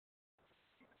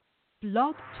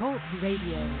Blog Talk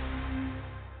Radio.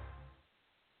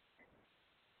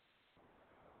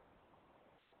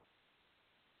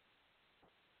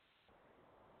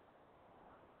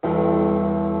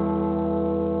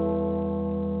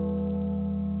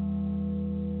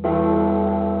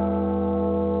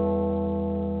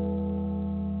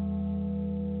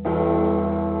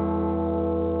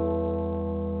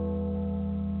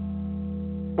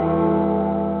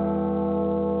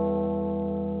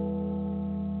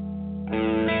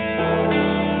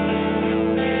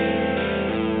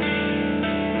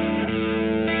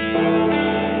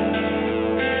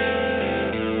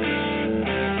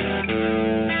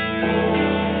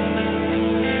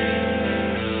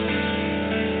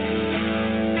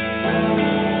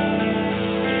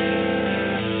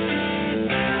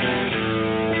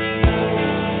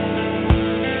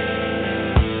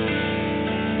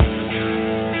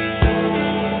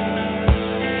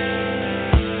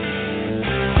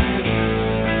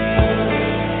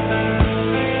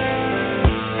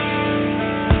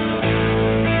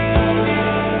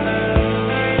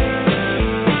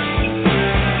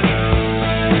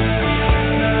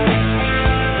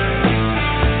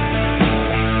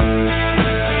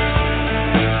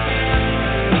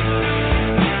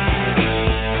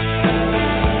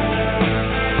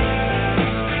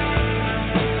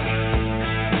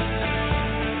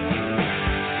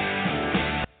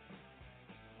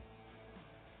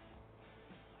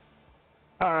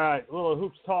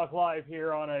 Talk live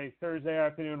here on a Thursday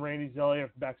afternoon. Randy Zellea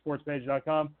from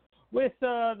backsportspage.com with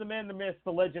the man, the myth,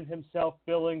 the legend himself,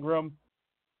 Bill Ingram.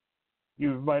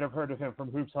 You might have heard of him from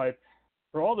Hoops Hype.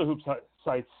 For all the Hoops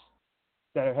sites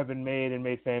that have been made and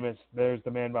made famous, there's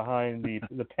the man behind the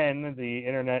pen, the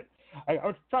internet. I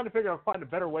was trying to figure out, find a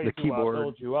better way to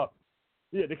build you up.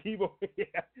 Yeah, the keyboard. Yeah,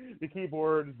 the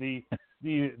keyboard. The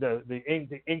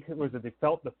ink. Was it the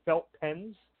felt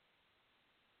pens?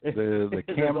 The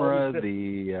camera,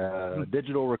 the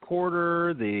digital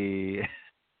recorder, the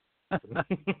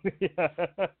yeah.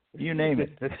 You name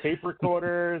it. The tape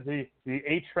recorder, the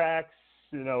 8-tracks.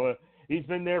 He's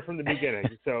been there from the beginning.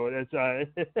 So it's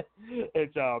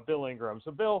Bill Ingram. So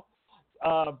Bill,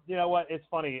 you know what? It's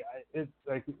funny. It's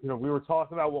like we were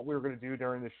talking about what we were going to do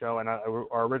during the show, and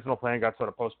our original plan got sort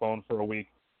of postponed for a week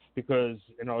because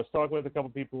I was talking with a couple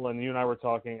people, and you and I were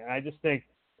talking, and I just think.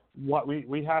 What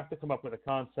we have to come up with a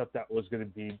concept that was going to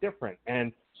be different.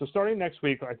 And so starting next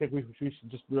week, I think we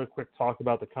should just real quick talk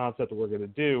about the concept that we're going to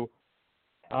do.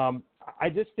 I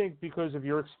just think because of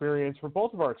your experience, for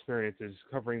both of our experiences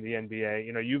covering the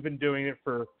NBA, you've been doing it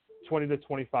for 20 to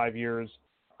 25 years.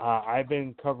 I've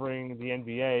been covering the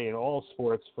NBA in all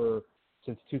sports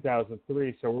since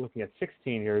 2003, so we're looking at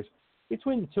 16 years.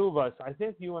 Between the two of us, I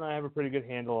think you and I have a pretty good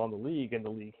handle on the league and the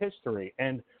league history.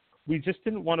 And we just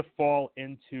didn't want to fall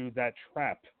into that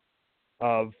trap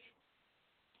of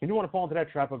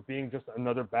being just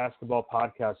another basketball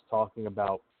podcast talking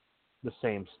about the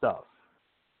same stuff.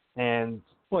 And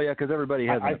well, yeah, because everybody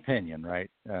has an opinion,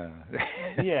 right?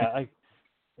 Yeah,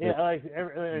 give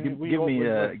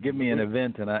me an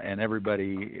event, and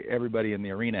everybody in the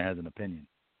arena has an opinion.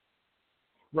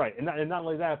 Right, and not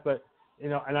only that, but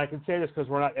and I can say this because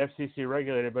we're not FCC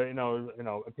regulated, but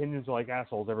opinions are like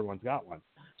assholes. Everyone's got one.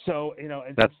 So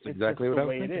that's it's exactly just what I the was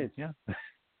way thinking. it is. Yeah.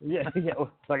 Yeah.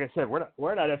 Like I said, we're not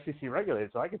FCC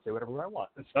regulated, so I can say whatever I want.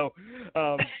 So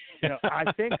I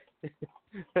think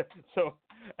so,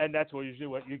 and that's usually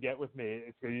what you get with me.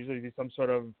 It's going to usually be some sort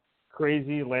of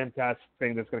crazy lambcast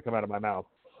thing that's going to come out of my mouth,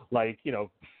 like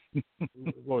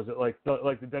what was it like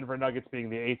the Denver Nuggets being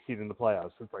the 8th seed in the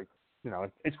playoffs? It's like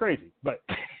it's crazy. But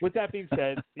with that being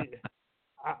said.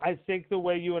 I think the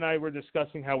way you and I were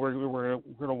discussing how we're going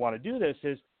to want to do this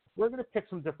is we're going to pick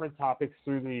some different topics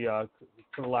through the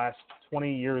last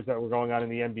 20 years that were going on in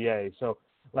the NBA. So,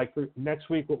 like for next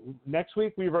week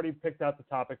we've already picked out the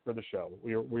topic for the show.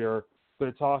 We are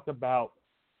going to talk about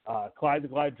Clyde the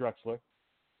Glide Drexler.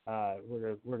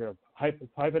 We're going to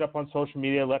hype it up on social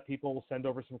media. Let people send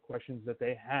over some questions that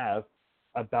they have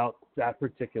about that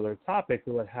particular topic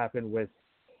or what happened with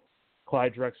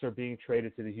Clyde Drexler being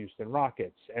traded to the Houston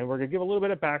Rockets. And we're going to give a little bit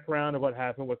of background of what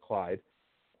happened with Clyde,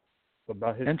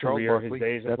 about his career, his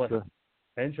days of play.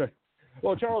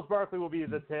 Well, Charles Barkley will be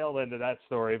the tail end of that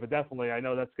story, but definitely I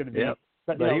know that's going to be. Yep.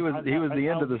 But he was the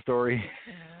end of the story.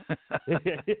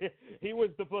 He was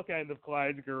the bookend of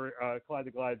Clyde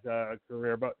the Glide's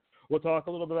career. But we'll talk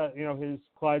a little bit about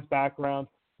Clyde's background,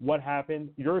 what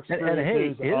happened, your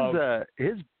experiences. And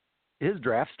hey, his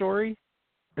draft story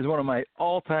is one of my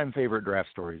all-time favorite draft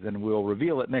stories, and we'll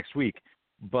reveal it next week.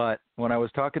 But when I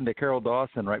was talking to Carroll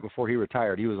Dawson right before he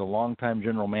retired, he was a longtime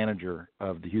general manager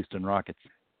of the Houston Rockets,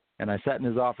 and I sat in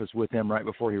his office with him right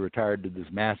before he retired, did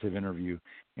this massive interview.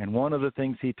 And one of the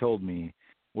things he told me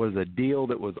was a deal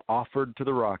that was offered to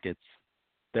the Rockets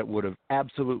that would have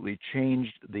absolutely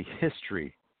changed the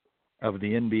history of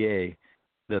the NBA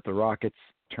that the Rockets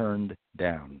turned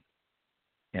down.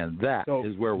 And that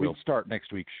is where we'll start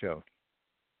next week's show.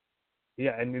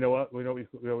 Yeah, and you know what? We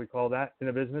we call that in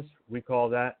the business? We call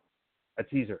that a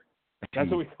teaser. That's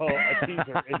what we call a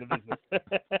teaser in the business.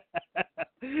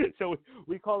 So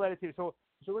we call that a teaser. So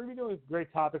we're going to be doing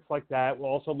great topics like that. We'll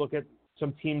also look at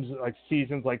some teams like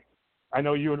seasons. Like I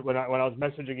know you when I was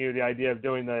messaging you the idea of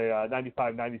doing the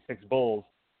 95-96 Bulls.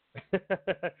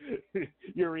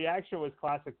 Your reaction was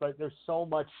classic, but there's so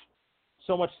much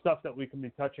stuff that we can be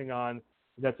touching on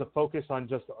that's a focus on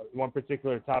just one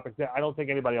particular topic that I don't think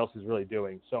anybody else is really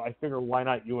doing. So I figure why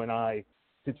not you and I,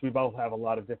 since we both have a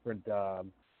lot of different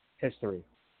history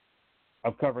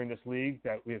of covering this league,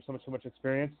 that we have so much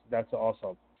experience. That's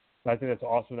awesome. I think that's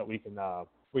awesome that we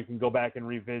can go back and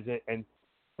revisit and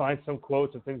find some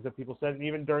quotes and things that people said, and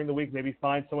even during the week maybe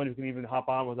find someone who can even hop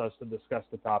on with us to discuss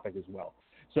the topic as well.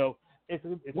 So it's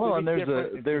well, and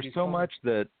there's so much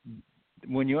that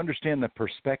when you understand the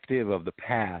perspective of the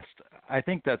past, I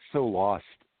think that's so lost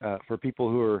for people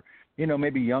who are,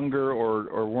 maybe younger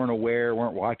or weren't aware,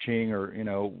 weren't watching, or,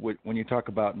 when you talk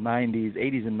about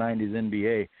 80s and 90s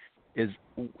NBA,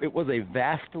 it was a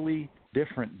vastly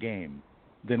different game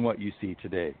than what you see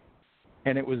today.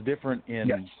 And it was different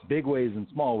in big ways and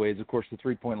small ways. Of course, the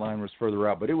three-point line was further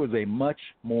out, but it was a much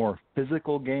more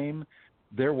physical game.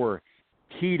 There were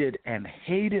heated and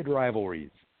hated rivalries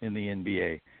in the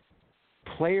NBA.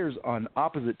 Players on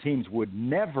opposite teams would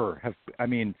never have –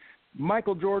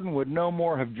 Michael Jordan would no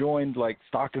more have joined like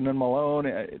Stockton and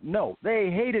Malone. No, they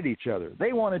hated each other.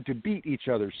 They wanted to beat each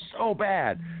other so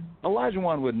bad.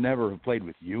 Olajuwon would never have played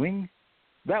with Ewing.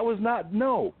 That was not –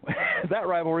 no. That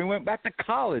rivalry went back to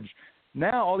college.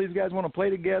 Now all these guys want to play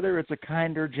together. It's a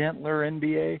kinder, gentler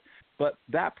NBA. But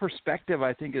that perspective,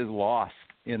 I think, is lost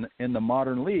in the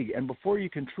modern league. And before you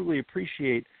can truly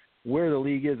appreciate where the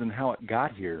league is and how it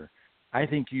got here, I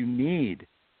think you need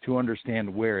to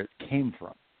understand where it came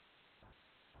from.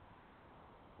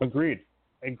 Agreed.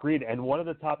 And one of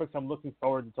the topics I'm looking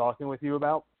forward to talking with you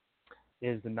about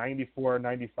is the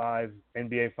 94-95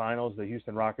 NBA Finals, the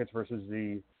Houston Rockets versus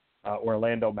the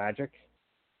Orlando Magic.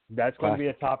 That's going to be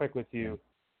a topic with you.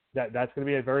 That's going to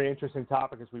be a very interesting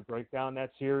topic as we break down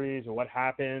that series and what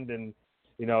happened, and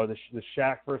the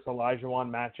Shaq versus Olajuwon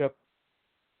matchup.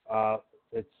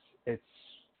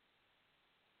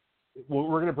 We're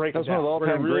going to break it down. That's one of the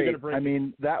all-time great. I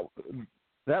mean,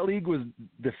 that league was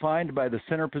defined by the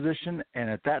center position, and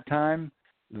at that time,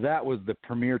 that was the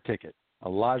premier ticket.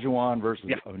 Olajuwon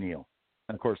versus O'Neal.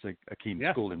 And, of course,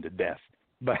 Akeem schooled him to death.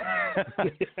 But,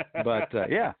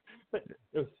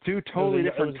 two totally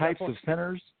different types of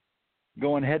centers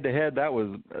going head-to-head. That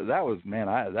was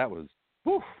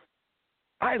whew.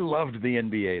 I loved the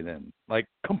NBA then, like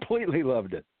completely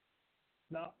loved it.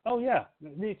 No, oh yeah,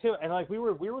 me too. And like we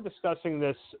were discussing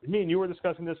this. Me and you were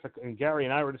discussing this, and Gary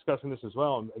and I were discussing this as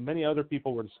well. And many other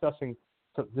people were discussing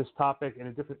this topic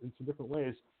in some different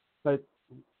ways. But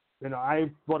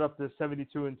I brought up the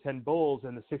 72-10 Bulls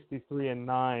and the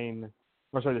 63-9,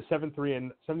 or sorry,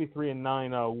 the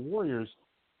 73-9 Warriors,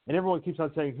 and everyone keeps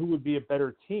on saying who would be a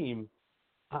better team.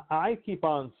 I keep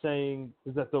on saying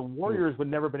that the Warriors would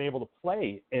never been able to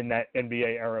play in that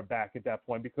NBA era back at that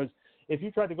point, because if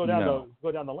you tried to go down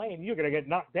the lane, you're going to get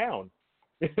knocked down.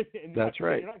 That's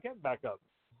right. You're not getting back up.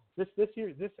 This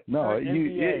year. No,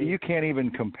 NBA, you can't even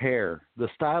compare the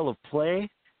style of play.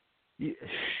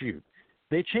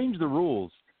 They changed the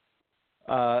rules.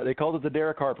 They called it the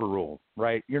Derek Harper rule,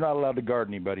 right? You're not allowed to guard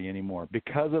anybody anymore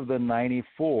because of the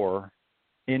 94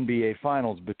 NBA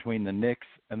Finals between the Knicks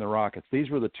and the Rockets. These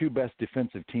were the two best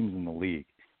defensive teams in the league.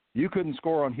 You couldn't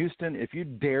score on Houston. If you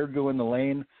dared go in the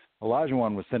lane,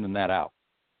 Olajuwon was sending that out.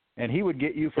 And he would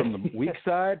get you from the weak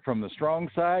side, from the strong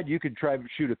side. You could try to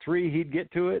shoot a three. He'd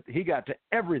get to it. He got to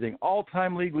everything,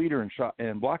 all-time league leader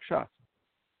in block shots.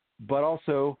 But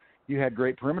also you had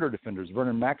great perimeter defenders,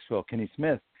 Vernon Maxwell, Kenny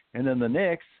Smith. And then the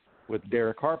Knicks with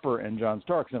Derek Harper and John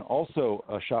Starks, and also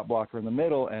a shot blocker in the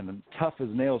middle, and tough as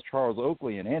nails Charles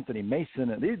Oakley and Anthony Mason.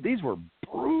 And these were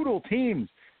brutal teams.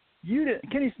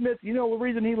 Kenny Smith, the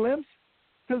reason he limps?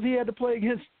 Because he had to play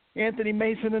against Anthony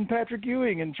Mason and Patrick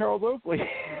Ewing and Charles Oakley.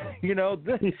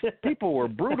 People were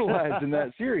brutalized in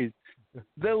that series.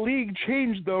 The league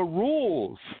changed the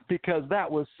rules because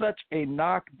that was such a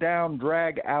knockdown,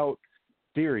 drag-out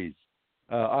series.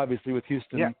 Obviously with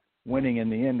Houston winning in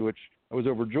the end, which I was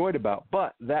overjoyed about.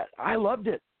 But I loved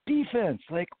it. Defense,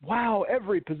 wow,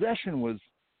 every possession was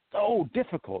so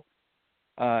difficult.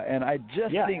 And I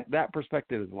just think that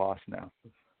perspective is lost now.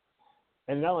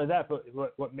 And not only that, but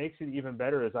what makes it even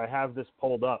better is I have this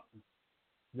pulled up.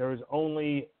 There was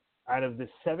only, out of the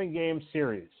 7-game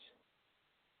series,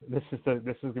 this is going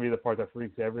to be the part that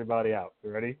freaks everybody out.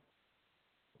 You ready?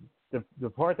 The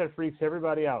part that freaks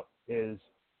everybody out is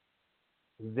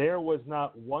there was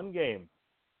not one game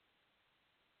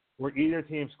where either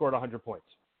team scored 100 points.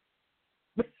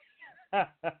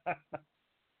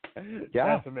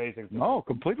 That's amazing. No,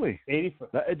 completely. It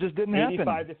just didn't happen.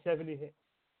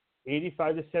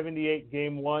 85 to 78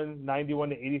 game 1, 91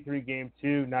 to 83 game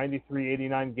 2,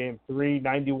 93-89 game 3,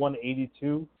 91 to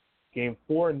 82 game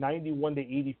 4, 91 to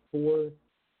 84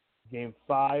 game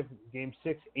 5, game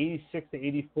 6, 86 to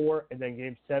 84, and then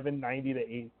game 7, 90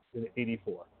 to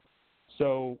 84.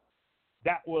 So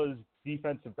that was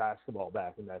defensive basketball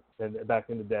back in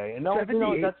the day. And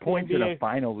 78 points in a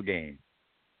finals game.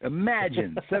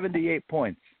 Imagine 78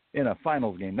 points in a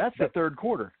finals game. That's the third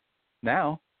quarter.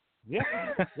 Now. Yeah.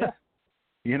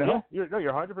 You know? Yeah,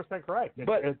 you're 100% correct.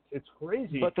 It's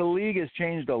crazy. But the league has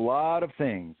changed a lot of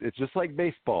things. It's just like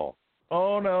baseball.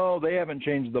 Oh, no, they haven't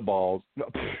changed the balls.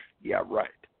 Yeah, right.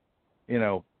 You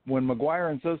know, when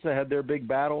McGuire and Sosa had their big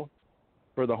battle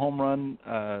for the home run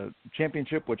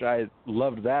championship, which I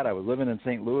loved that. I was living in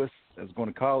St. Louis. I was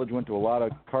going to college, went to a lot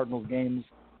of Cardinals games,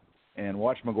 and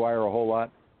watched McGuire a whole lot.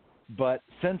 But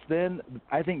since then,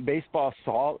 I think baseball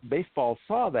saw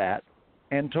that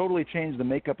and totally changed the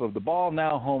makeup of the ball.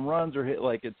 Now home runs are hit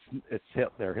like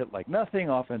they're hit like nothing.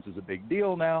 Offense is a big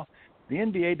deal now. The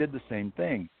NBA did the same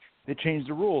thing. They changed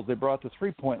the rules. They brought the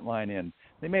 3-point line in.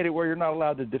 They made it where you're not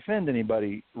allowed to defend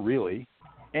anybody really,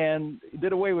 and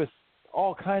did away with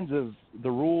all kinds of the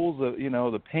rules,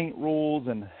 the paint rules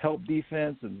and help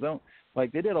defense and zone.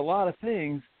 Like they did a lot of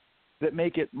things that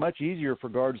make it much easier for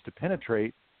guards to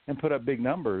penetrate and put up big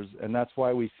numbers, and that's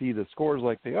why we see the scores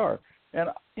like they are. And,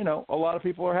 a lot of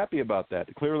people are happy about that.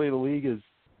 Clearly the league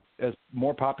is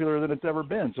more popular than it's ever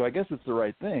been, so I guess it's the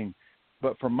right thing.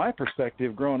 But from my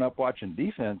perspective, growing up watching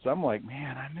defense, I'm like,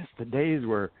 man, I miss the days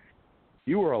where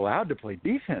you were allowed to play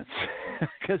defense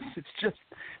because it's just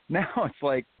now it's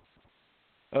like,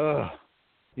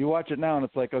 you watch it now and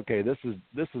it's like, okay, this is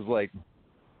like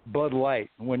Bud Light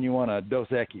when you want a Dos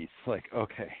Equis. Like,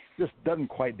 okay, just doesn't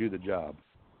quite do the job.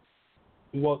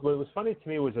 Well, what was funny to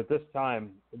me was at this time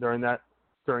during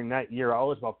that year, I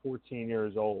was about 14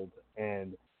 years old,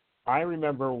 and I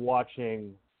remember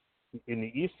watching in the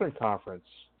Eastern Conference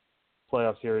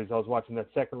playoff series. I was watching the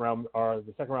second round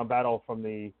battle from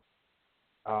the.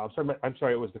 I'm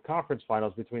sorry, it was the conference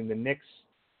finals between the Knicks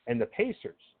and the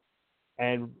Pacers,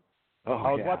 and I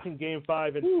was watching Game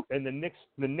 5, and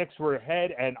the Knicks were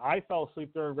ahead, and I fell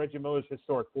asleep during Reggie Miller's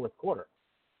historic fourth quarter.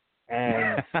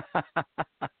 And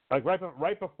like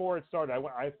right before it started,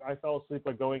 I fell asleep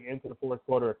like going into the fourth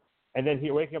quarter, and then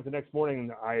waking up the next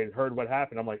morning, I had heard what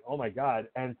happened. I'm like, oh my God!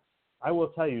 And I will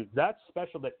tell you that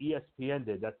special that ESPN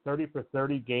did, that 30 for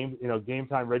 30 game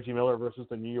time Reggie Miller versus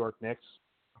the New York Knicks,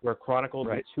 where it chronicled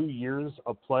the 2 years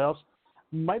of playoffs,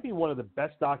 might be one of the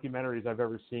best documentaries I've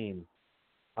ever seen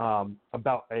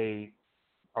about a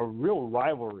real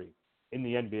rivalry in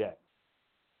the NBA.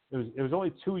 It was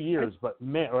only 2 years, but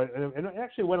man, and it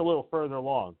actually went a little further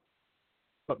along.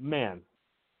 But man,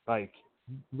 like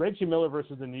Reggie Miller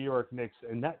versus the New York Knicks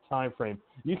in that time frame,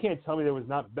 you can't tell me there was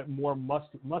not more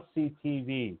must-see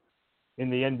TV in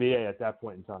the NBA at that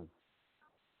point in time.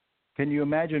 Can you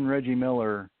imagine Reggie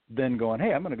Miller then going,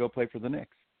 hey, I'm going to go play for the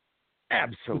Knicks?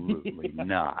 Absolutely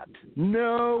not.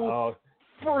 No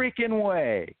freaking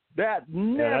way. That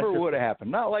never would have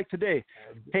happened. Not like today.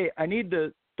 Hey, I need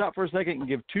to stop for a second and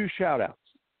give 2 shout-outs.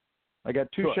 I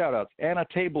got 2 shout-outs. Anna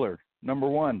Tabler, number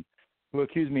 1, who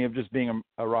accused me of just being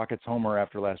a Rockets homer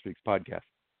after last week's podcast,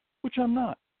 which I'm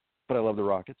not. But I love the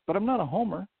Rockets. But I'm not a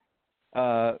homer.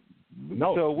 No,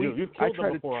 so you've killed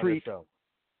them before on this show.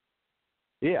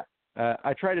 Yeah.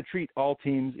 I try to treat all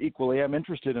teams equally. I'm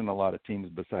interested in a lot of teams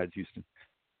besides Houston.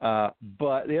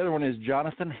 But the other one is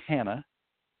Jonathan Hanna,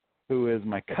 who is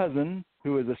my cousin,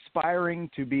 who is aspiring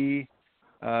to be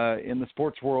in the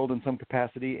sports world in some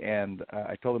capacity. And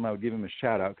I told him I would give him a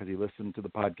shout-out because he listened to the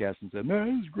podcast and said, no,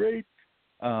 it was great.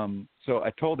 So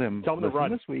I told him, tell him to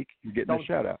run this week, you're getting a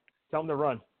shout-out. Tell him to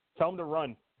run. Tell him to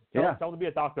run. Tell him to be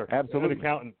a doctor. Absolutely. An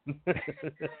accountant.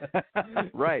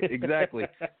 Right, exactly.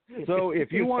 So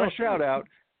if you want a shout-out,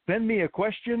 send me a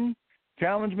question,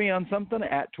 challenge me on something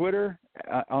at Twitter,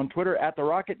 on Twitter at The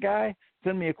Rocket Guy.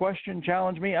 Send me a question,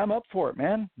 challenge me. I'm up for it,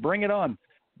 man. Bring it on.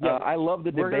 Yeah, I love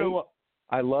the debate.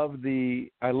 I love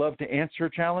to answer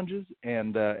challenges,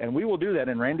 and we will do that,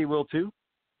 and Randy will too.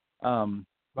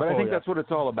 But I think that's what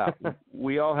it's all about.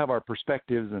 We all have our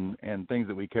perspectives and things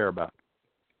that we care about.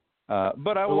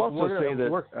 But I will also say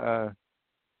that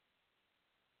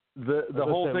the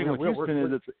whole thing with Houston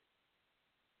is it's.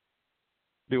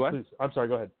 Do what? Please, I'm sorry.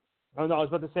 Go ahead. Oh no, I was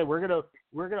about to say we're gonna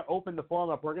open the forum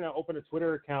up. We're gonna open a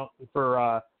Twitter account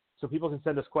for so people can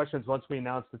send us questions once we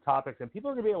announce the topics, and people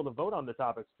are gonna be able to vote on the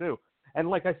topics too. And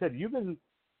like I said,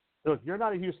 look, you're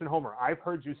not a Houston homer. I've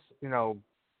heard you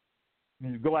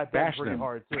go at them pretty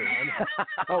hard too.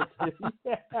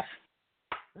 Yeah.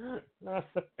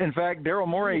 In fact, Daryl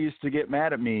Morey used to get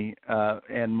mad at me,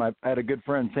 and I had a good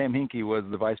friend, Sam Hinkie, was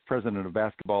the vice president of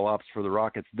basketball ops for the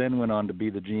Rockets, then went on to be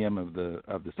the GM of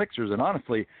the Sixers. And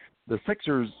honestly, the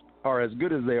Sixers are as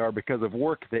good as they are because of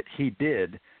work that he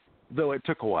did, though it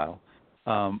took a while.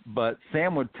 But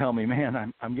Sam would tell me,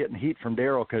 man, I'm getting heat from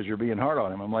Daryl because you're being hard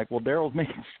on him. I'm like, well, Daryl's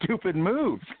making stupid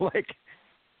moves. Like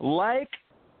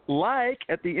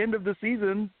at the end of the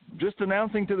season, just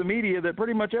announcing to the media that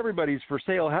pretty much everybody's for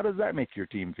sale. How does that make your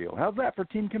team feel? How's that for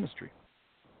team chemistry?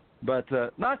 But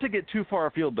not to get too far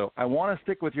afield, though, I want to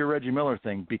stick with your Reggie Miller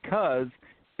thing because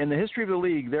in the history of the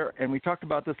league, and we talked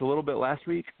about this a little bit last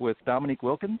week with Dominique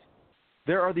Wilkins,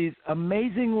 there are these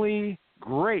amazingly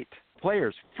great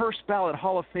players, first ballot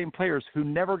Hall of Fame players who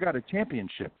never got a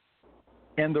championship.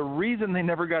 And the reason they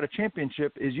never got a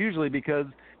championship is usually because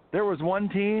there was one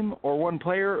team or one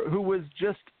player who was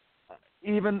just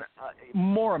even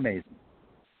more amazing.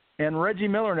 And Reggie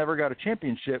Miller never got a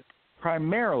championship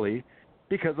primarily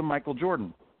because of Michael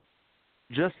Jordan.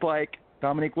 Just like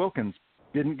Dominique Wilkins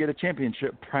didn't get a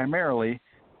championship primarily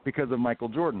because of Michael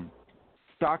Jordan.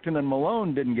 Stockton and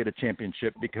Malone didn't get a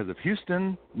championship because of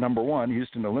Houston. Number one,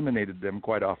 Houston eliminated them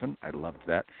quite often. I loved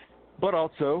that. But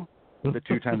also, the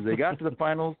two times they got to the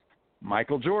finals,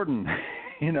 Michael Jordan.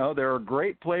 There are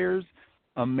great players,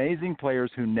 amazing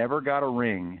players who never got a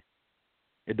ring.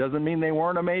 It doesn't mean they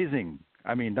weren't amazing.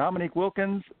 I mean, Dominique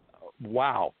Wilkins,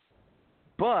 wow.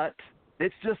 But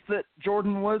it's just that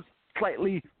Jordan was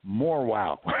slightly more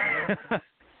wow.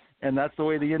 And that's the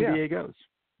way the NBA goes.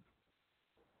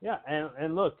 Yeah,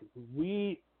 and look,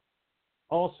 we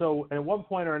also, at one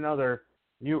point or another,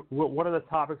 one of the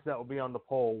topics that will be on the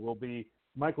poll will be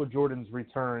Michael Jordan's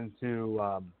return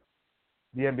to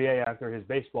the NBA after his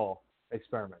baseball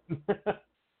experiment.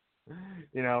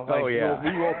 We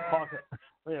will talk.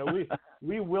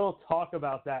 We will talk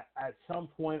about that at some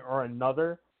point or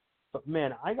another. But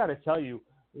man, I got to tell you,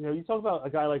 you talk about a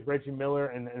guy like Reggie Miller,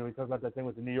 and we talk about that thing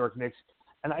with the New York Knicks.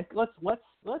 And let's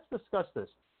discuss this.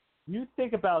 You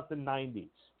think about the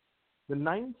 90s, the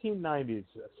 1990s.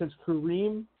 Since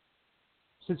Kareem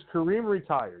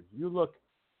retired, you look.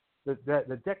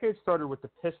 The decade started with the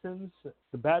Pistons,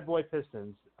 the bad boy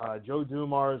Pistons, Joe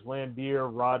Dumars, Lambeer,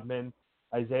 Rodman,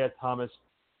 Isaiah Thomas.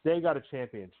 They got a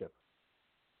championship,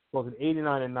 both in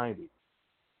 89 and 90.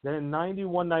 Then in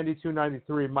 91, 92,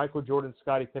 93, Michael Jordan,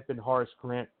 Scottie Pippen, Horace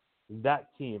Grant, that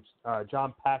team,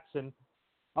 John Paxson.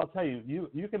 I'll tell you,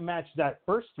 you can match that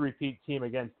first three-peat team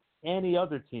against any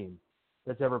other team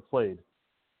that's ever played,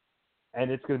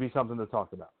 and it's going to be something to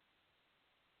talk about.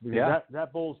 Because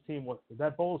that Bulls team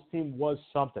was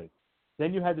something.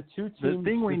 Then you had the two teams. The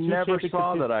thing we never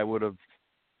saw that I would have.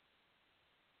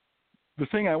 The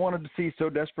thing I wanted to see so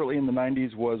desperately in the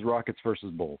 90s was Rockets versus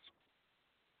Bulls,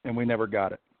 and we never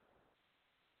got it.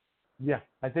 Yeah,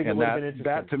 I think it would have been interesting.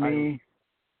 That to me,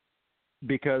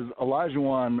 because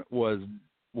Olajuwon was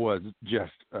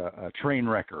just a train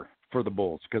wrecker for the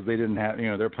Bulls because they didn't have,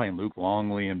 they're playing Luke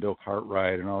Longley and Bill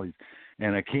Cartwright and all these,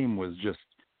 and Hakeem was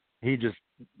he just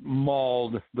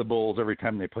mauled the Bulls every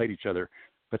time they played each other,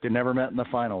 but they never met in the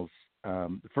finals.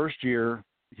 The first year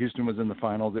Houston was in the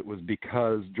finals, it was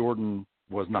because Jordan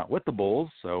was not with the Bulls,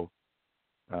 so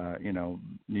New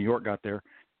York got there.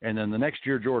 And then the next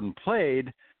year Jordan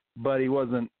played, but he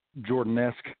wasn't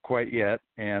Jordan-esque quite yet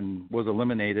and was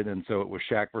eliminated, and so it was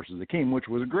Shaq versus Hakeem, which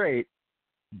was great.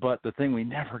 But the thing we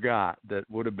never got that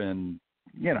would have been,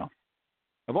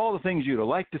 of all the things you'd have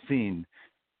liked to seen,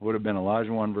 would have been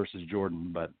Olajuwon versus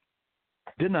Jordan, but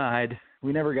denied.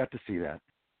 We never got to see that.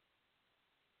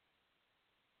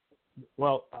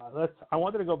 Well, I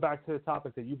wanted to go back to the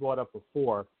topic that you brought up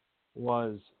before,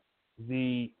 was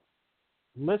the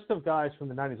list of guys from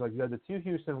the 90s. Like you had the two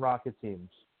Houston Rocket teams,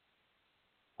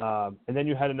 and then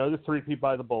you had another three-peat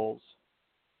by the Bulls.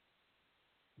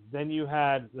 Then you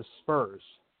had the Spurs,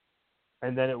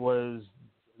 and then it was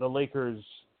the Lakers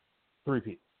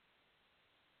three-peat.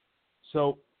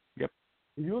 So, yep.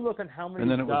 If you look at how many,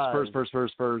 and then it guys, was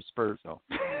Spurs. Oh.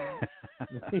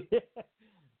 Yeah.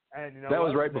 And that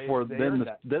was right before. Then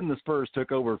the Spurs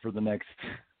took over for the next.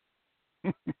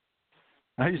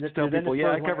 I used to tell people,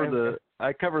 I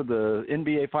I cover the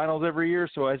NBA Finals every year,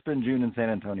 so I spend June in San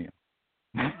Antonio.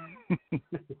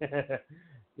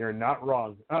 You're not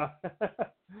wrong.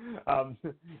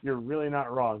 You're really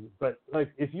not wrong. But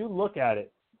like, if you look at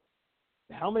it,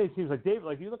 how many teams like Dave?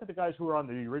 Like, you look at the guys who were on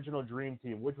the original Dream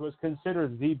Team, which was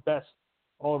considered the best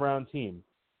all-around team.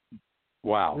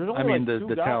 Wow. I mean,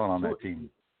 the talent on that team.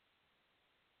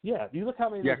 Yeah, you look how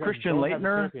many. Yeah, Christian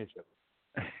Laettner.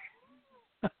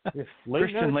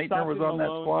 Christian Laettner was on that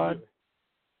squad.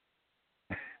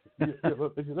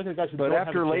 If you look at the guys who but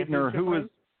after Laettner, who was?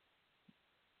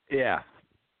 Yeah.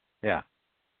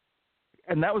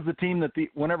 And that was the team that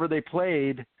whenever they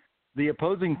played, the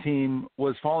opposing team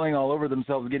was falling all over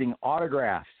themselves getting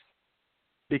autographs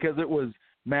because it was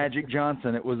Magic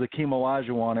Johnson, it was Akeem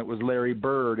Olajuwon, it was Larry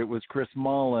Bird, it was Chris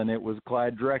Mullin, it was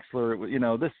Clyde Drexler, it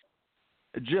was,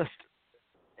 just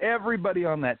everybody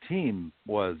on that team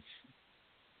was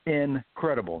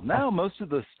incredible. Now most of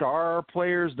the star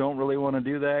players don't really want to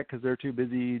do that because they're too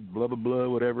busy, blah, blah, blah,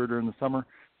 whatever, during the summer.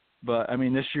 But, I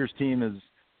mean, this year's team is,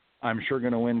 I'm sure,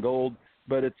 going to win gold.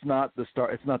 But it's not the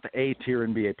A-tier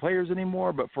NBA players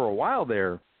anymore. But for a while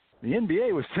there, the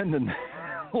NBA was sending,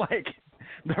 like,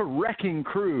 the wrecking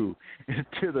crew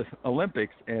to the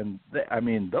Olympics. And,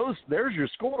 there's your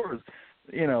scores.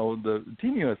 The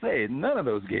Team USA, none of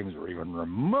those games were even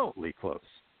remotely close.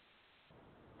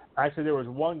 Actually, there was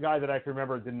one guy that I can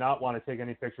remember did not want to take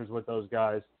any pictures with those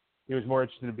guys. He was more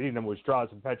interested in beating them, was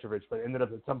Drazen Petrovic, but ended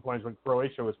up at some points when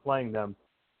Croatia was playing them,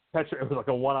 it was like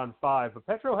a 1-on-5, but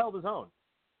Petro held his own.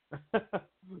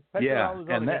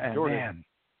 Man,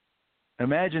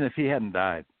 imagine if he hadn't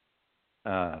died.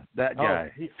 That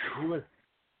guy. He would.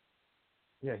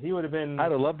 Yeah, he would have been.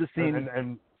 I'd have loved to see.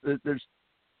 And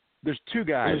there's two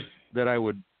guys that I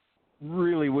would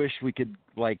really wish we could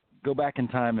go back in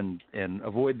time and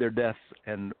avoid their deaths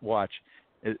and watch.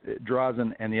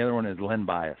 Drazen, and the other one is Len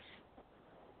Bias.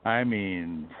 I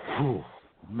mean,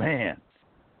 man,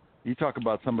 you talk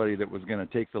about somebody that was going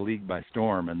to take the league by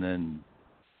storm, and then,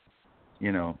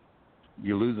 you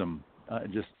lose them.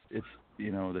 It's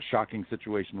the shocking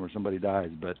situation where somebody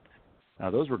dies. But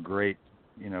those were great.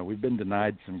 We've been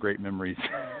denied some great memories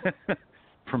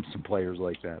from some players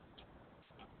like that.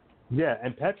 Yeah,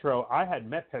 and Petro, I had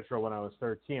met Petro when I was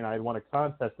 13. I had won a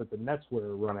contest that the Nets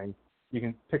were running. You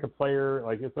can pick a player,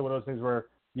 it's one of those things where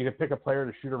you can pick a player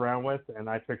to shoot around with, and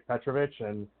I picked Petrovic,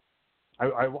 and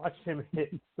I watched him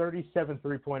hit 37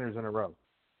 three-pointers in a row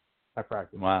at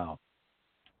practice. Wow.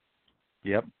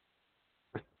 Yep.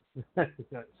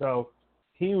 So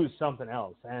he was something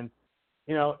else. And,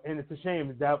 and it's a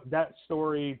shame that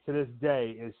story to this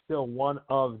day is still one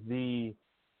of the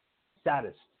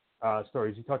saddest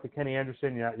stories. You talk to Kenny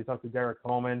Anderson, you talk to Derek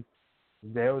Coleman.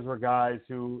 Those were guys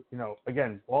who,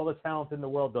 again, all the talent in the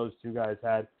world those two guys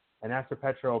had. And after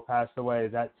Petro passed away,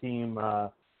 that team,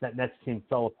 that Nets team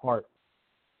fell apart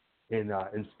in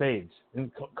spades.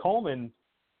 And Coleman,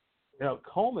 I don't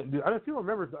know if you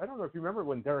remember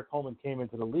when Derek Coleman came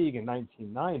into the league in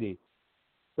 1990,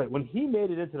 but when he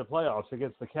made it into the playoffs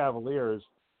against the Cavaliers,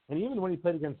 and even when he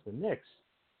played against the Knicks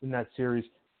in that series,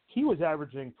 he was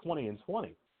averaging 20 and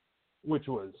 20, which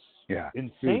was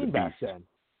insane back then.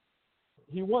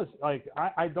 He was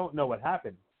I don't know what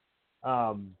happened,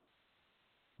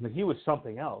 but he was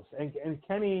something else. And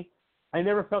Kenny, I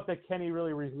never felt that Kenny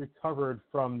really recovered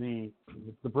from the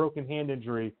broken hand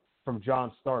injury from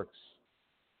John Starks.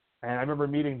 And I remember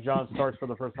meeting John Starks for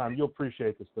the first time. You'll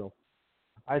appreciate this, Bill.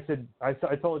 I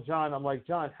told John, I'm like,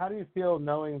 John, how do you feel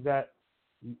knowing that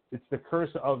it's the curse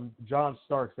of John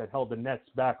Starks that held the Nets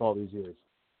back all these years?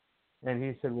 And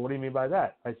he said, well, what do you mean by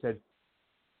that? I said,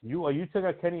 you took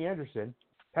out Kenny Anderson,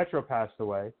 Petro passed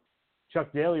away,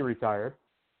 Chuck Daly retired,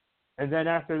 and then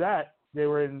after that they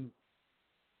were in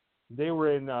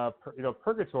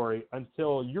purgatory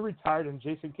until you retired and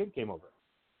Jason Kidd came over.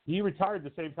 He retired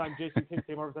the same time Jason Kidd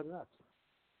came over to the Nets,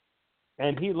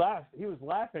 and he laughed. He was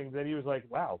laughing that he was like,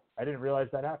 "Wow, I didn't realize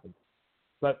that happened."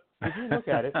 But if you look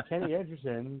at it, Kenny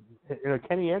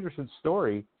Anderson's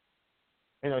story,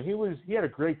 he had a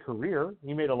great career.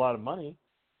 He made a lot of money.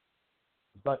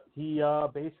 But he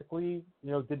basically,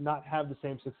 did not have the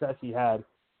same success he had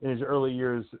in his early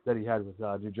years that he had with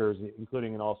New Jersey,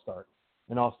 including an all-star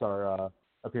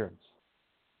appearance.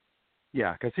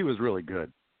 Yeah, because he was really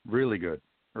good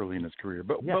early in his career.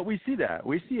 But we see that.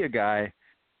 We see a guy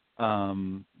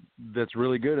that's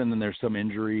really good, and then there's some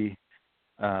injury,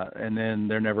 and then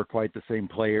they're never quite the same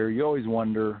player. You always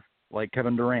wonder, like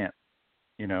Kevin Durant,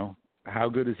 how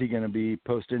good is he going to be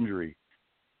post-injury?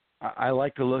 I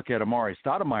like to look at Amari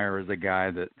Stoudemire as a guy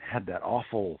that had that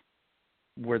awful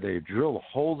where they drill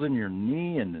holes in your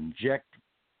knee and inject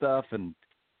stuff, and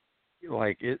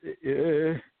like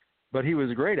but he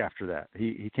was great after that.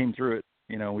 He came through it.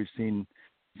 You know, we've seen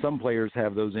some players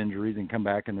have those injuries and come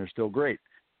back and they're still great.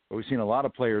 But we've seen a lot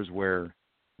of players where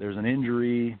there's an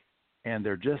injury and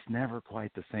they're just never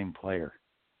quite the same player.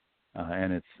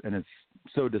 And it's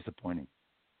so disappointing.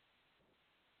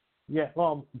 Yeah,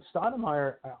 well,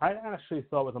 Stoudemire, I actually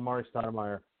thought with Amari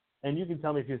Stoudemire, and you can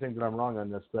tell me if you think that I'm wrong on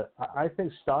this, but I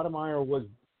think Stoudemire was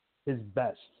his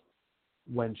best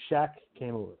when Shaq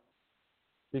came over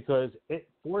because it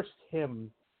forced him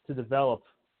to develop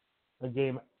a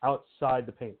game outside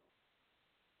the paint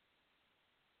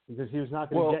because he was not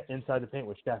going to get inside the paint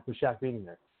with Shaq being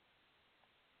there.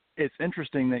 It's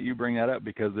interesting that you bring that up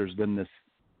because there's been this,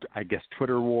 I guess,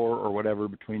 Twitter war or whatever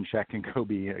between Shaq and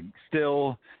Kobe.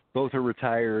 Still, both are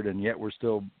retired, and yet we're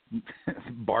still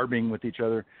barbing with each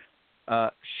other.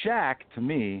 Shaq, to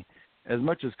me, as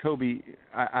much as Kobe,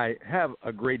 I have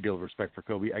a great deal of respect for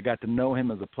Kobe. I got to know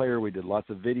him as a player. We did lots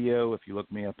of video. If you look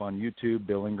me up on YouTube,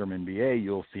 Bill Ingram NBA,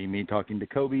 you'll see me talking to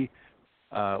Kobe.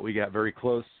 We got very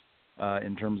close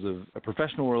in terms of a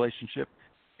professional relationship,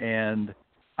 and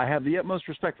I have the utmost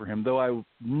respect for him, though I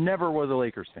never was a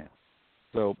Lakers fan.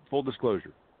 So full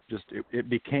disclosure, just it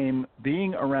became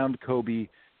being around Kobe,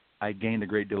 I gained a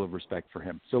great deal of respect for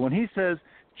him. So when he says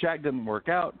Shaq didn't work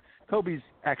out, Kobe's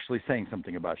actually saying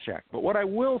something about Shaq. But what I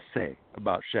will say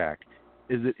about Shaq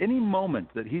is that any moment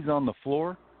that he's on the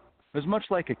floor is much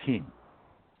like Akeem.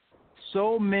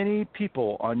 So many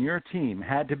people on your team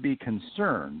had to be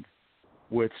concerned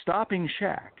with stopping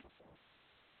Shaq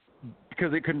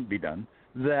because it couldn't be done,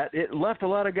 that it left a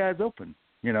lot of guys open.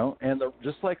 You know, and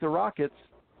just like the Rockets,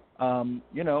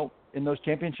 you know, in those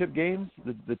championship games,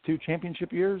 the two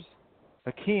championship years,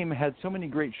 Hakeem had so many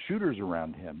great shooters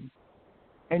around him,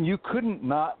 and you couldn't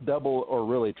not double or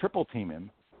really triple team him.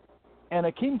 And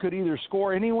Hakeem could either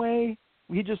score anyway.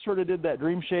 He just sort of did that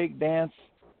dream shake, dance,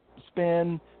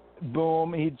 spin,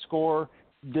 boom, he'd score.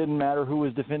 Didn't matter who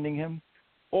was defending him.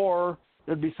 Or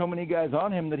there'd be so many guys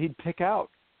on him that he'd pick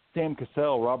out. Sam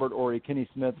Cassell, Robert Horry, Kenny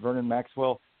Smith, Vernon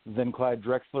Maxwell, then Clyde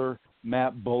Drexler,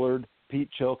 Matt Bullard, Pete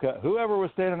Chilka, whoever was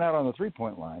standing out on the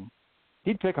three-point line,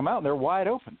 he'd pick them out, and they're wide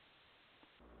open.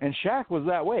 And Shaq was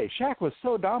that way. Shaq was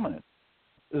so dominant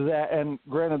that, and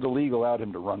granted the league allowed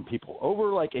him to run people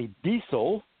over like a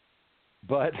diesel,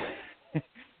 but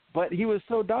he was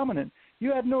so dominant,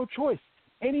 you had no choice.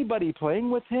 Anybody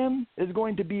playing with him is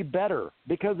going to be better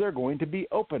because they're going to be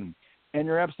open. And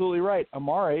you're absolutely right.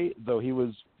 Amari, though he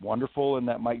was wonderful in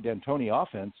that Mike D'Antoni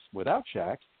offense without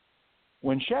Shaq,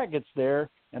 when Shaq gets there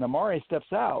and Amari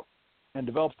steps out and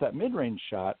develops that mid-range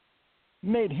shot,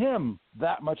 made him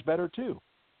that much better too.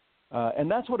 And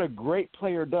that's what a great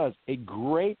player does. A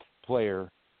great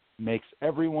player makes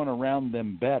everyone around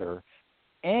them better.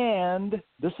 And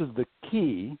this is the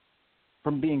key,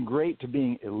 from being great to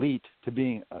being elite to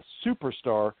being a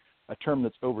superstar, a term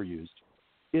that's overused,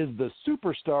 is the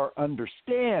superstar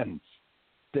understands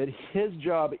that his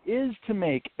job is to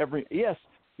make yes,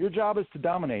 your job is to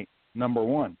dominate, number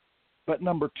one. But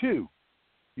number two,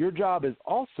 your job is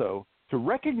also to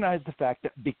recognize the fact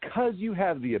that because you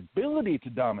have the ability to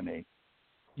dominate,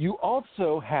 you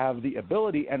also have the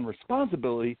ability and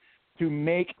responsibility to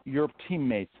make your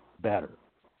teammates better.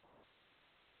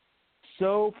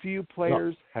 So few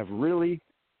players have really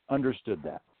understood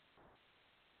that.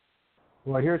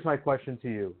 Well, here's my question to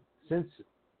you. Since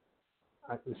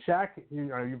Shaq,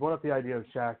 you brought up the idea of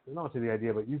Shaq, not to the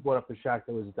idea, but you brought up the Shaq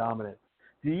that was dominant.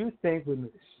 Do you think when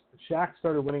Shaq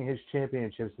started winning his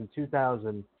championships in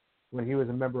 2000, when he was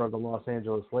a member of the Los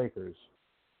Angeles Lakers,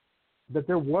 that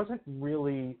there wasn't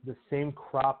really the same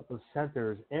crop of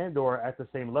centers and or at the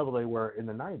same level they were in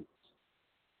the 90s?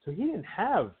 So he didn't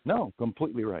have... No,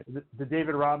 completely right. The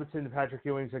David Robinson, the Patrick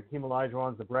Ewings, the Hakeem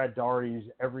Olajuwons, the Brad Daughertys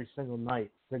every single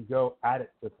night to go at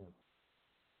it with him.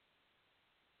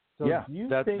 So yeah,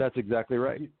 that's exactly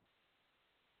right.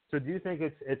 So do you think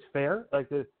it's fair, like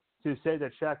to say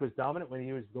that Shaq was dominant when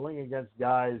he was going against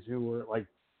guys who were like,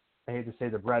 I hate to say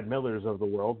the Brad Millers of the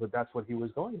world, but that's what he was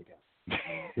going against.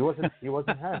 He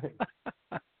wasn't having.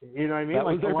 You know what I mean? That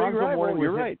was their big rival.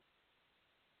 You're right.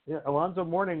 Yeah, Alonzo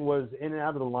Mourning was in and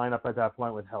out of the lineup at that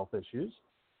point with health issues,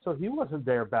 so he wasn't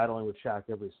there battling with Shaq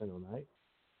every single night.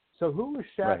 So who was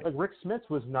Shaq? Right. Like Rick Smits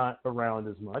was not around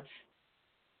as much.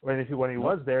 When he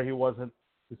was there, he wasn't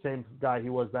the same guy he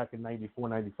was back in 94,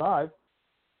 95.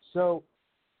 So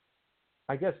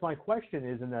I guess my question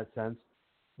is, in that sense,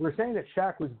 we're saying that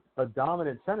Shaq was a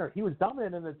dominant center. He was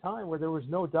dominant in a time where there was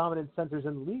no dominant centers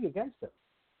in the league against him.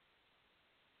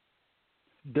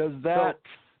 Does that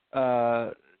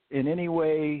in any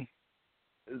way,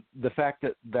 the fact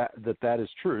that is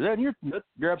true, then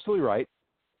you're absolutely right.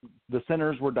 the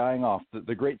centers were dying off.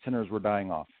 The great centers were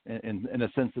dying off in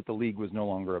a sense that the league was no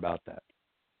longer about that.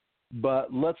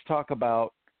 But let's talk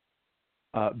about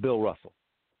Bill Russell.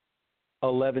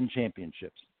 11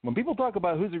 championships. When people talk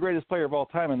about who's the greatest player of all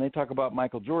time and they talk about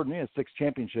Michael Jordan, he has 6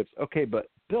 championships. Okay, but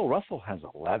Bill Russell has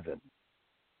 11.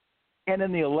 And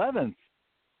in the 11th,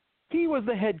 he was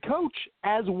the head coach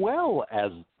as well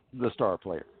as the star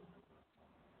player.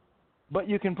 But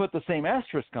you can put the same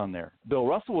asterisk on there. Bill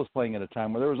Russell was playing at a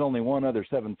time where there was only one other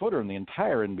 7-footer in the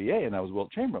entire NBA, and that was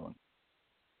Wilt Chamberlain.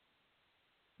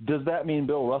 Does that mean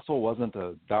Bill Russell wasn't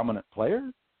a dominant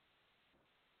player?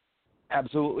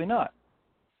 Absolutely not.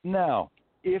 Now,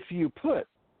 if you put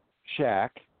Shaq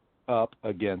up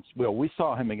against, well, we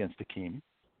saw him against Hakeem.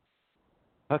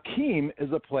 Hakeem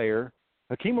is a player,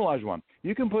 Hakeem Olajuwon.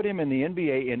 You can put him in the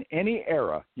NBA in any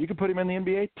era. You can put him in the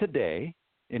NBA today,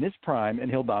 in his prime,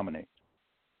 and he'll dominate.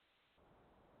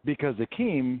 Because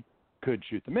Hakeem could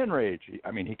shoot the mid-range. I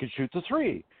mean, he could shoot the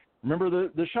three. Remember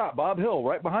the shot, Bob Hill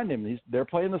right behind him. They're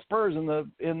playing the Spurs in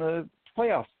the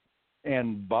playoffs.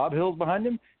 And Bob Hill's behind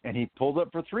him, and he pulled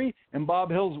up for three, and Bob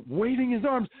Hill's waving his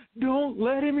arms. Don't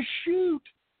let him shoot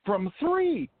from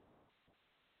three.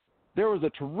 There was a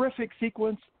terrific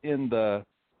sequence in the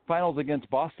finals against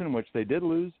Boston, which they did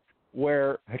lose,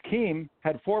 where Hakeem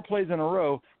had 4 plays in a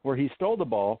row where he stole the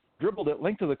ball, dribbled it,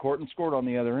 linked to the court, and scored on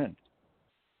the other end.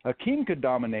 Hakeem could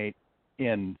dominate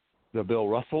in the Bill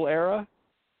Russell era.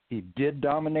 He did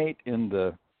dominate in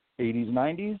the 80s,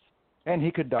 90s, and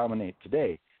he could dominate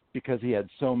today because he had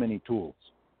so many tools.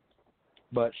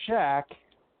 But Shaq,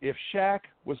 if Shaq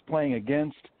was playing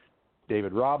against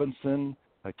David Robinson,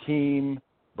 Hakeem,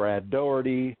 Brad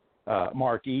Doherty,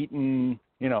 Mark Eaton,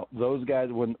 those guys,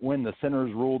 when the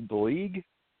centers ruled the league,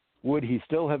 would he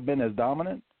still have been as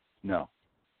dominant? No.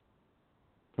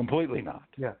 Completely not.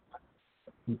 Yeah.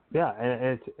 Yeah,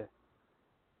 and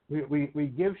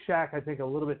we give Shaq, I think, a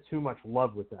little bit too much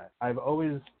love with that. I've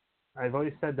always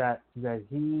said that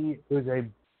he was a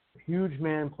huge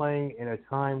man playing in a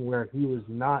time where he was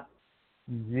not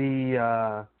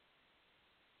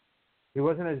he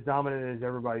wasn't as dominant as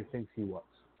everybody thinks he was.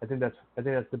 I think that's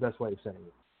the best way of saying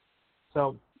it.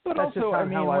 So, but also, I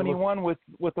mean, when he won with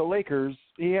the Lakers,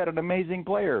 he had an amazing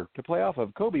player to play off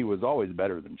of. Kobe was always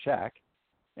better than Shaq,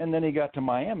 and then he got to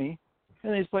Miami.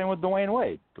 And he's playing with Dwayne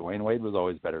Wade. Dwayne Wade was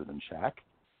always better than Shaq.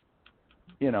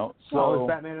 So it was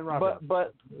Batman and Robin.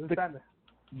 But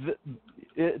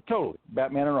totally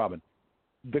Batman and Robin.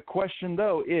 The question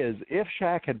though is, if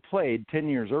Shaq had played 10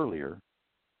 years earlier,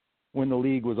 when the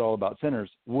league was all about centers,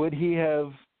 would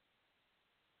that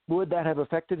have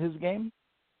affected his game?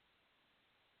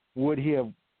 Would he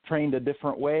have trained a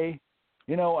different way?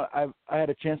 I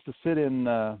had a chance to sit in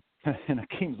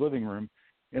Hakeem's living room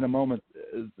in a moment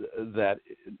that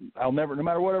I'll never, no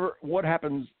matter what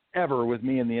happens ever with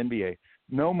me in the NBA,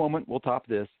 no moment will top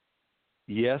this.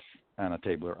 Yes, Anna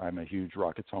Tabler, I'm a huge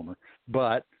Rockets homer,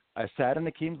 but I sat in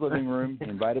Hakeem's living room, he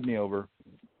invited me over,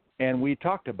 and we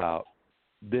talked about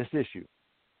this issue,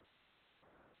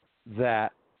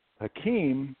 that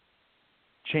Hakeem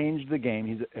changed the game.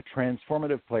 He's a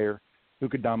transformative player who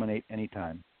could dominate any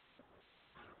time.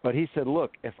 But he said,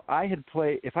 look, if I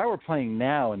were playing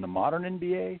now in the modern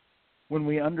NBA, when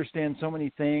we understand so many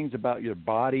things about your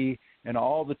body and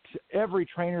every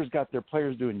trainer's got their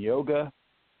players doing yoga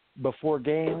before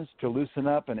games to loosen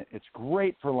up, and it's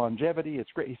great for longevity.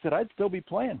 It's great. He said, I'd still be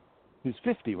playing. He was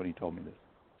 50 when he told me this.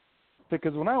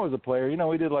 Because when I was a player,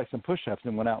 we did like some push-ups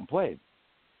and went out and played.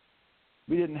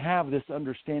 We didn't have this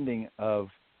understanding of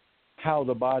how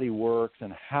the body works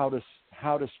and how to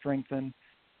strengthen,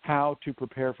 how to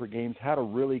prepare for games, how to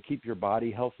really keep your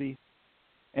body healthy.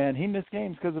 And he missed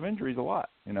games because of injuries a lot,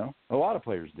 A lot of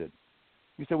players did.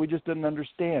 He said we just didn't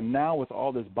understand. Now with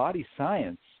all this body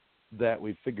science that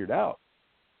we've figured out,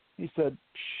 he said,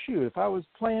 shoot, if I was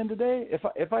playing today,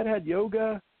 if I'd had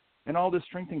yoga and all this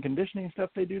strength and conditioning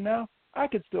stuff they do now, I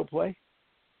could still play.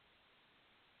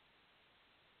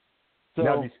 So,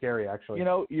 that'd be scary, actually.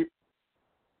 You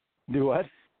do what?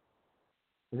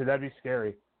 I said that'd be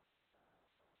scary.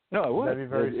 No, it would. That'd be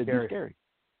very scary. It'd be scary.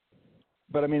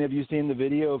 But, I mean, have you seen the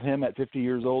video of him at 50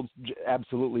 years old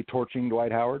absolutely torching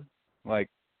Dwight Howard? Like,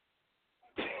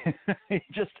 he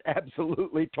just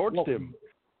absolutely torched him.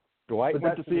 Dwight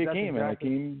went to see Hakeem, and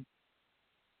Hakeem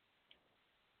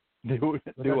do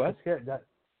what?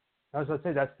 I was going to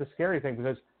say, that's the scary thing,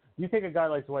 because you take a guy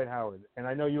like Dwight Howard, and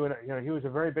I know he was a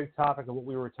very big topic of what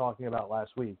we were talking about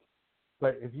last week.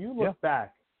 But if you look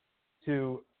back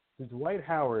to Dwight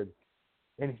Howard,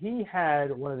 and he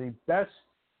had one of the best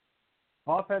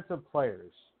offensive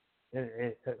players,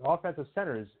 offensive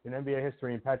centers in NBA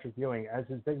history in Patrick Ewing as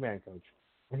his big man coach.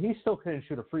 and he still couldn't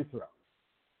shoot a free throw.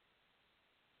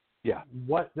 Yeah.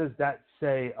 What does that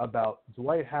say about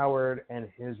Dwight Howard and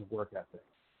his work ethic?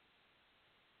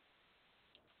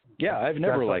 Yeah, I've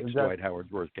never liked Dwight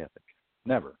Howard's work ethic.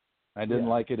 Never. I didn't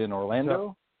like it in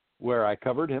Orlando, where I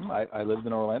covered him. I lived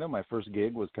in Orlando. My first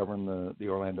gig was covering the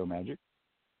Orlando Magic.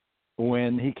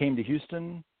 When he came to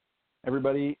Houston, there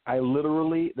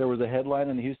was a headline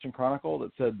in the Houston Chronicle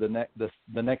that said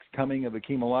the next coming of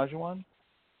Akeem Olajuwon.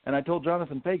 And I told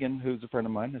Jonathan Fagan, who's a friend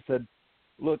of mine, I said,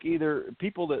 look, either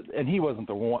people that, and he wasn't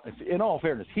the one, in all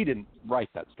fairness, he didn't write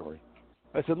that story.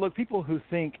 I said, look, people who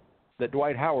think that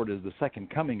Dwight Howard is the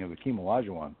second coming of Akeem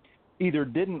Olajuwon either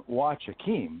didn't watch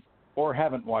Akeem or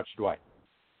haven't watched Dwight.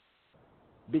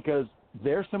 Because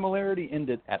their similarity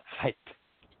ended at height.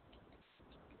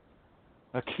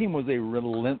 Akeem was a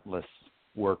relentless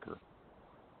worker.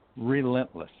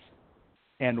 Relentless.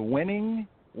 And winning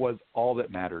was all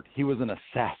that mattered. He was an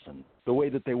assassin, the way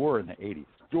that they were in the 80s.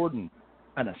 Jordan,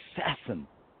 an assassin.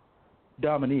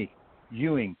 Dominique,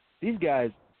 Ewing, these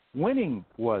guys, winning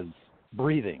was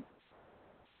breathing,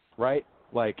 right?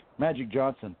 Like Magic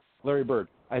Johnson, Larry Bird.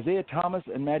 Isaiah Thomas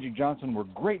and Magic Johnson were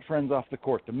great friends off the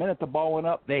court. The minute the ball went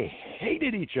up, they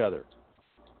hated each other.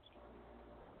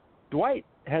 Dwight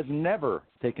has never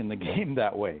taken the game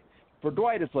that way. For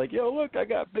Dwight, it's like, yo, look, I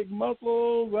got big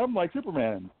muscles. I'm like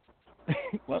Superman.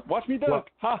 Watch me dunk.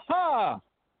 Ha-ha!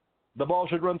 The ball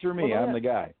should run through me. I'm the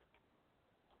guy.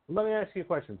 Let me ask you a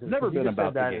question. Never been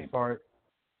about the game. But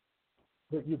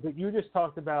you just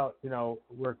talked about,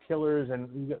 we're killers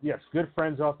and, yes, good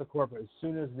friends off the court, but as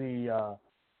soon as the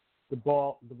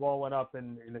ball went up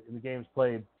and the games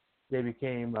played, they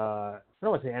became, I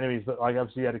don't want to say enemies, but like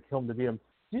obviously you had to kill them to beat them.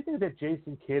 Do you think that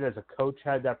Jason Kidd as a coach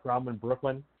had that problem in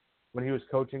Brooklyn when he was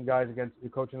coaching guys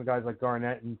like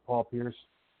Garnett and Paul Pierce?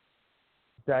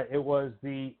 That it was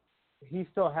he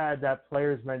still had that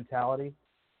player's mentality,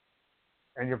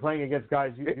 and you're playing against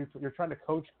guys, you're trying to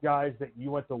coach guys that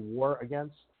you went to war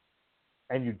against,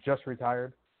 and you just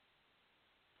retired?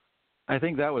 I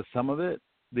think that was some of it.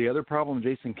 The other problem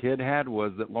Jason Kidd had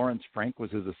was that Lawrence Frank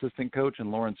was his assistant coach, and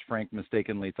Lawrence Frank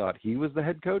mistakenly thought he was the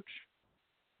head coach.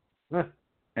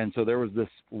 And so there was this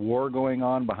war going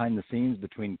on behind the scenes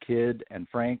between Kidd and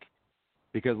Frank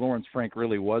because Lawrence Frank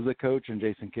really was a coach and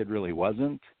Jason Kidd really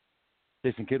wasn't.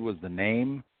 Jason Kidd was the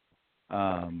name.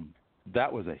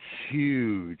 That was a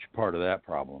huge part of that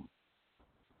problem.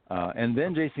 And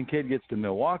then Jason Kidd gets to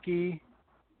Milwaukee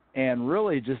and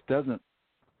really just doesn't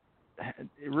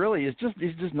 – really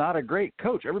he's just not a great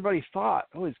coach. Everybody thought,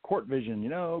 his court vision,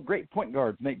 great point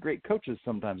guards make great coaches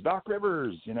sometimes. Doc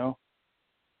Rivers,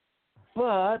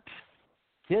 But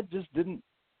Kidd just didn't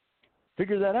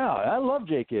figure that out. I love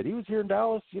Jay Kidd. He was here in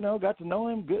Dallas, got to know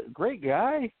him. Good, great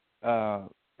guy.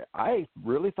 I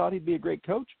really thought he'd be a great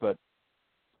coach, but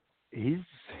he's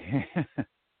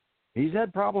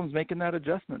had problems making that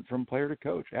adjustment from player to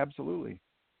coach. Absolutely.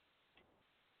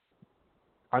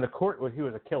 On the court, he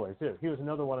was a killer too. He was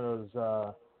another one of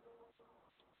those.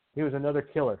 He was another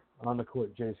killer on the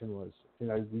court. Jason was. You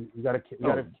got to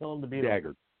kill him to beat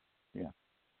him. Yeah.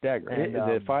 Dagger. And,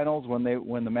 the finals, when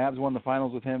the Mavs won the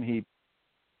finals with him, he,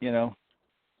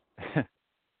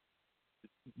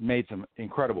 made some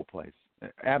incredible plays.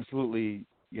 Absolutely,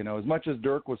 as much as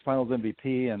Dirk was finals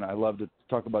MVP, and I love to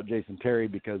talk about Jason Terry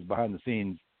because behind the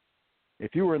scenes,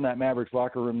 if you were in that Mavericks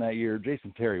locker room that year,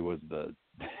 Jason Terry was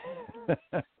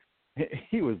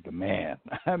he was the man.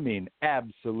 I mean,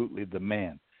 absolutely the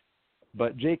man.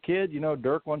 But Jay Kidd,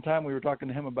 Dirk, one time we were talking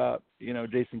to him about,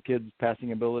 Jason Kidd's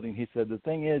passing ability, and he said, the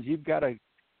thing is,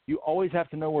 you always have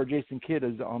to know where Jason Kidd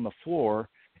is on the floor,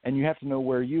 and you have to know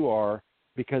where you are,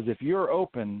 because if you're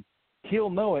open, he'll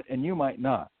know it, and you might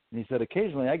not. And he said,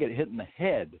 occasionally I get hit in the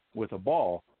head with a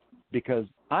ball because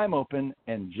I'm open,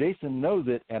 and Jason knows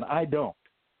it, and I don't.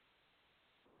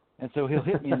 And so he'll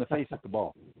hit me in the face with the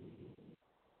ball.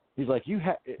 He's like,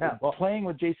 playing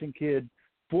with Jason Kidd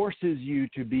forces you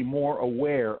to be more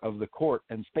aware of the court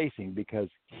and spacing because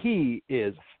he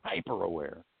is hyper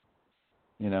aware.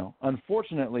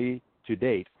 Unfortunately, to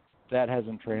date, that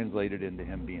hasn't translated into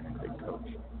him being a great coach.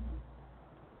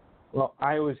 Well,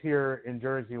 I was here in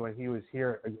Jersey when he was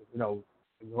here,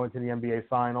 going to the NBA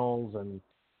Finals and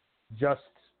just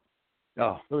it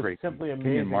was great. simply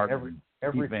amazing. Martin,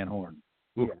 every Van Horn.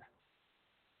 Yeah.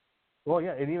 Well,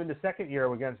 yeah, and even the second year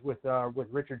with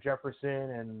Richard Jefferson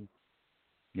and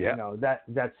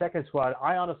that second squad,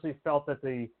 I honestly felt that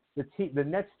the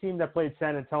Nets team that played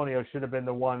San Antonio should have been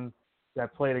the one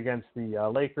that played against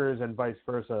the Lakers and vice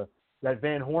versa. That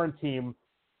Van Horn team,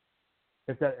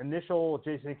 if that initial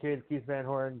Jason Kidd, Keith Van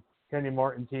Horn, Kenny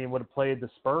Martin team would have played the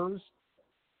Spurs,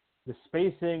 the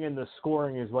spacing and the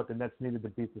scoring is what the Nets needed to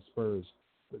beat the Spurs.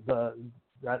 The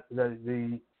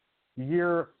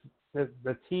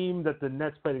team that the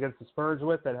Nets played against the Spurs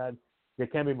with that had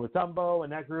Dikembe Mutombo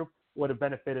and that group would have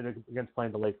benefited against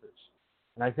playing the Lakers.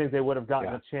 And I think they would have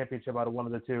gotten a championship out of one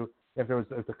of the two if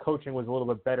the coaching was a little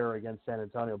bit better against San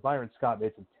Antonio. Byron Scott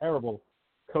made some terrible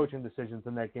coaching decisions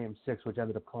in that Game 6, which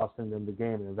ended up costing them the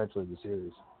game and eventually the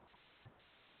series.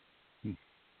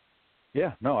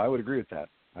 Yeah, no, I would agree with that.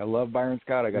 I love Byron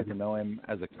Scott. I got to know him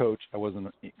as a coach. I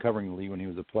wasn't covering the league when he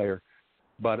was a player,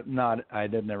 but I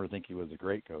did never think he was a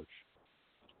great coach.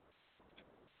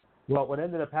 Well, what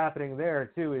ended up happening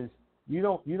there too is you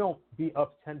don't be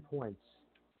up 10 points.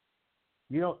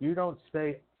 You don't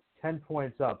stay 10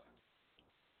 points up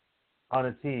on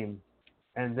a team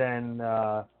and then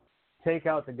take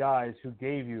out the guys who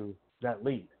gave you that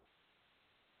lead,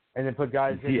 and then put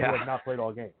guys in who have not played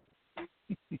all game.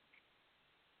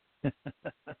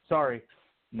 Sorry.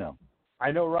 No.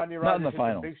 I know Rodney Rogers hit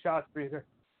some big shots for you.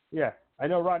 Yeah, I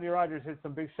know Rodney Rogers hit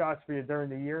some big shots for you during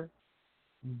the year,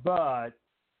 but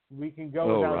we can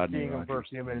go without Rodney seeing him for a Rogers.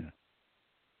 few minutes.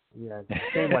 Yeah,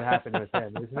 shame what happened with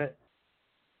him, isn't it?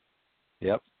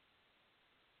 Yep.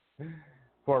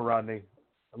 Poor Rodney.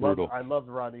 Brutal. I loved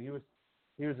Rodney. He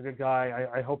was a good guy.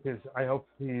 I hope his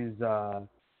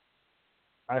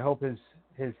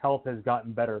health has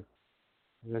gotten better,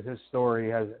 because his story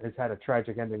has had a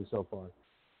tragic ending so far.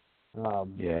 For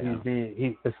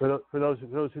those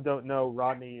who don't know,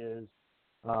 Rodney is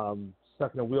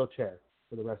stuck in a wheelchair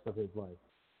for the rest of his life.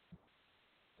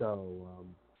 So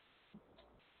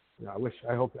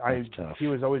he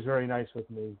was always very nice with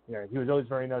me. Yeah, he was always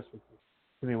very nice to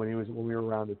me when we were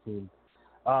around the team.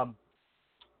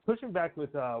 Pushing back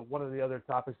with one of the other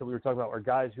topics that we were talking about were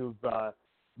guys who've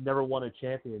never won a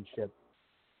championship.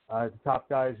 The top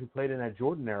guys who played in that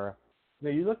Jordan era.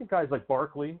 You look at guys like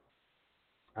Barkley.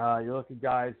 You look at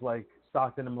guys like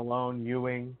Stockton and Malone,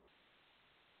 Ewing.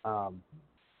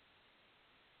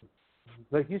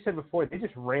 Like you said before, they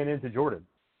just ran into Jordan.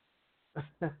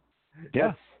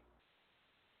 Yeah.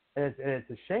 And it's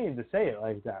a shame to say it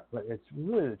like that, but it's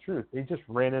really the truth. They just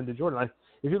ran into Jordan. Like,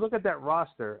 if you look at that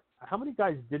roster, how many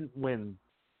guys didn't win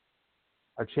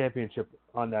a championship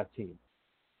on that team?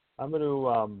 I'm going to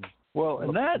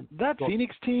and that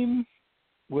Phoenix team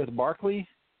with Barkley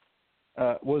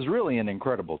was really an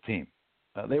incredible team.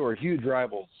 They were huge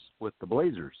rivals with the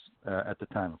Blazers at the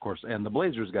time, of course, and the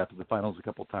Blazers got to the finals a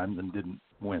couple times and didn't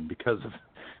win because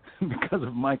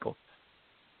of Michael.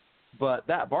 But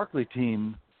that Barkley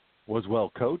team was well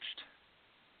coached.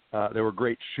 There were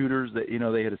great shooters that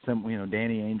they had assembled.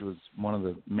 Danny Ainge was one of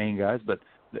the main guys,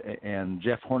 and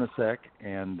Jeff Hornacek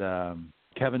and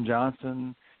Kevin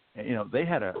Johnson. They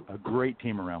had a great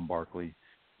team around Barkley,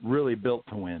 really built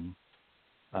to win,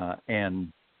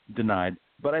 and denied.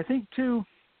 But I think too,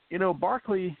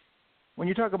 Barkley, when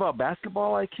you talk about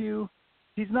basketball IQ,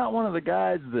 he's not one of the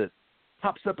guys that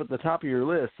pops up at the top of your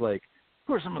list like,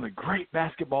 who are some of the great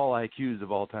basketball IQs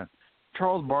of all time?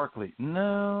 Charles Barkley.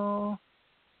 No,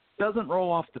 doesn't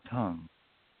roll off the tongue.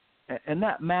 And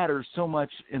that matters so much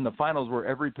in the finals where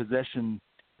every possession,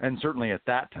 and certainly at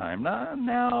that time,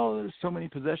 now there's so many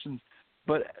possessions,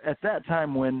 but at that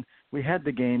time when we had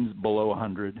the games below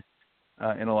 100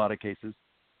 in a lot of cases,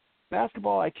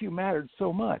 basketball IQ mattered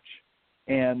so much.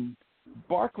 And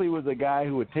Barkley was a guy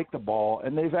who would take the ball,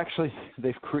 and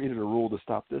they've created a rule to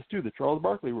stop this too, the Charles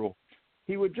Barkley rule.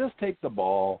 He would just take the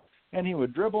ball, and he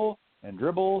would dribble and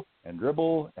dribble and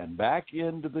dribble and back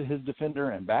into his defender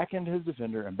and back into his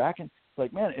defender and back in.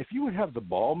 Like, man, if you would have the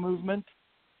ball movement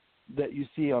that you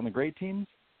see on the great teams,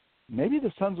 maybe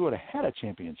the Suns would have had a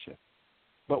championship.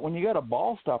 But when you got a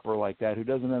ball stopper like that who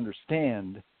doesn't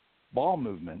understand ball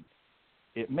movement,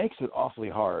 it makes it awfully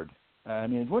hard.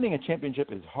 Winning a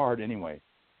championship is hard anyway.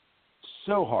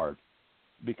 So hard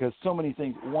because so many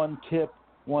things, one tip,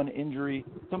 one injury,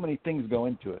 so many things go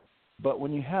into it. But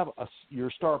when you have your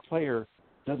star player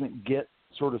doesn't get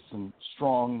sort of some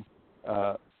strong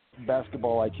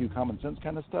basketball IQ, common sense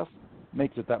kind of stuff,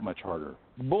 makes it that much harder.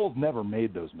 Bulls never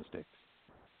made those mistakes.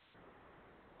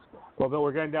 Well, Bill,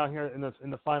 we're getting down here in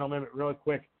the final minute really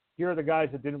quick. Here are the guys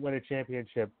that didn't win a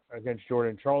championship against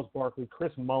Jordan: Charles Barkley,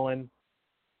 Chris Mullin,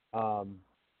 John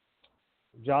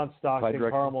Stockton,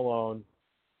 Karl Malone.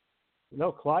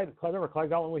 No, Clyde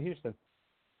got one with Houston.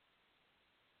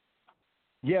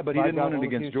 Yeah, but he didn't win it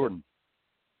against Jordan.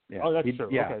 Yeah. Oh, that's true.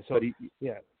 Yeah, okay, so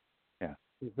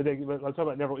But let's talk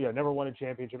about never won a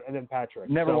championship, and then Patrick.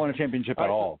 Never won a championship at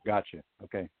all. Gotcha.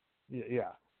 Okay. Yeah.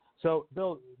 So,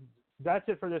 Bill, that's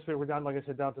it for this week. We're down, like I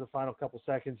said, down to the final couple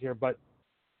seconds here. But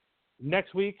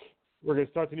next week, we're going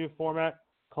to start the new format.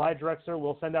 Clyde Drexler.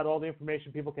 We'll send out all the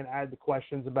information. People can add the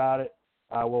questions about it.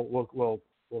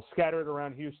 We'll scatter it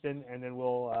around Houston, and then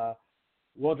we'll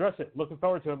address it. Looking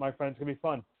forward to it, my friend. It's gonna be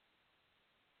fun.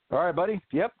 All right, buddy.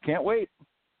 Yep, can't wait.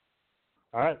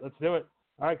 All right, let's do it.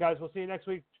 All right, guys. We'll see you next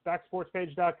week.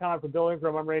 BackSportsPage.com. For Bill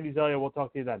Ingram, I'm Randy Zellea. We'll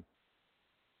talk to you then.